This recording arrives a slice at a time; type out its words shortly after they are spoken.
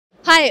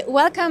Hi,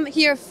 welcome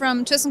here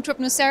from thyssenkrupp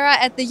nucera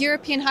at the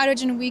European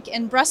Hydrogen Week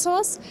in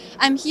Brussels.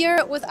 I'm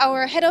here with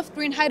our head of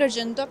green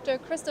hydrogen, Dr.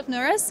 Christoph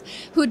Noeres,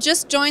 who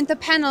just joined the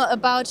panel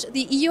about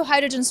the EU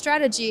hydrogen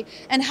strategy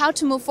and how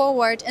to move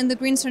forward in the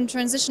green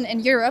transition in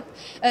Europe.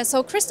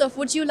 So Christoph,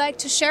 would you like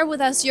to share with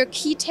us your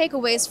key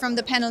takeaways from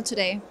the panel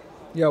today?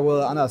 Yeah,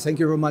 well, Anna, thank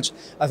you very much.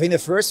 I think the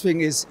first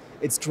thing is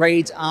it's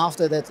great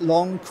after that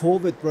long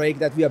COVID break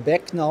that we are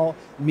back now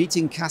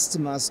meeting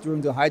customers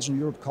during the Hydrogen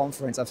Europe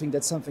conference. I think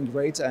that's something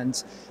great,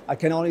 and I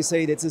can only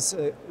say that it's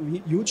a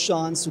huge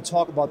chance to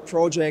talk about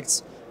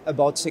projects,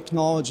 about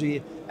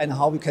technology, and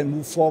how we can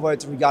move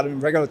forward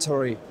regarding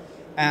regulatory.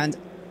 And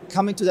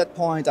coming to that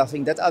point, I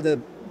think that are the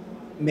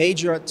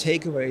major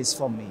takeaways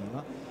for me.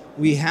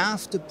 We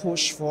have to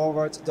push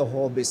forward the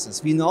whole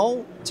business. We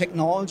know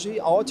technology,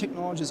 our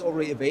technology is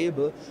already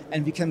available,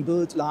 and we can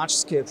build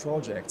large-scale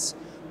projects.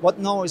 What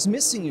now is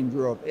missing in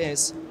Europe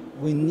is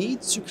we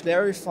need to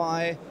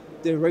clarify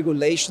the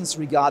regulations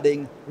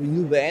regarding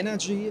renewable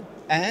energy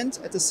and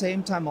at the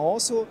same time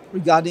also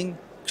regarding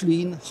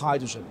clean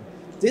hydrogen.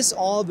 This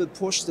all will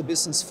push the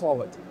business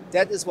forward.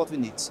 That is what we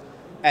need.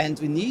 And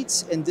we need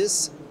in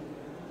this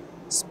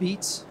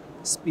speed.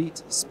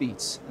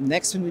 The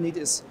next thing we need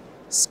is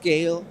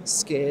scale,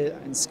 scale,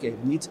 and scale.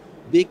 We need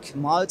big,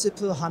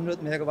 multiple 100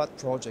 megawatt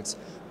projects.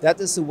 That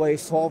is the way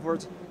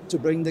forward to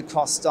bring the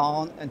cost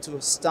down and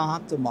to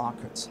start the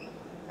market.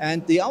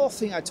 And the other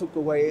thing I took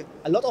away,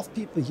 a lot of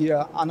people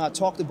here, Anna,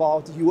 talked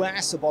about the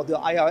US, about the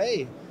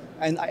IRA.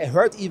 And I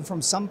heard even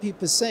from some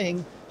people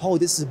saying, oh,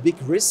 this is a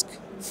big risk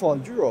for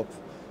Europe.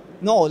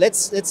 No,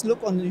 let's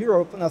look on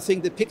Europe. And I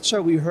think the picture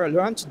we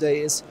learned today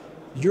is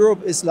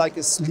Europe is like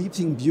a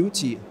sleeping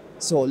beauty.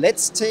 So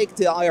let's take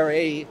the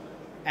IRA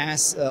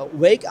as a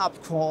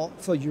wake-up call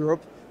for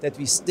Europe, that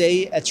we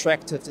stay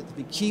attractive, that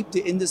we keep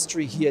the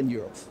industry here in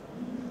Europe.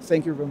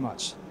 Thank you very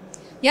much.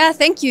 Yeah,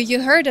 thank you.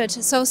 You heard it.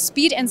 So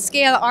speed and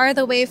scale are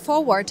the way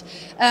forward.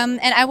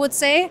 And I would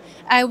say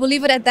I will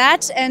leave it at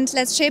that, and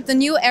let's shape the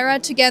new era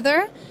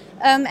together.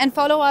 And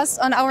follow us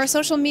on our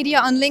social media,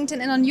 on LinkedIn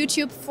and on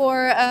YouTube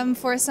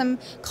for some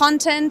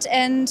content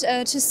and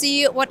to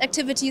see what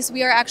activities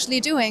we are actually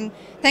doing.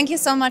 Thank you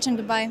so much and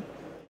goodbye.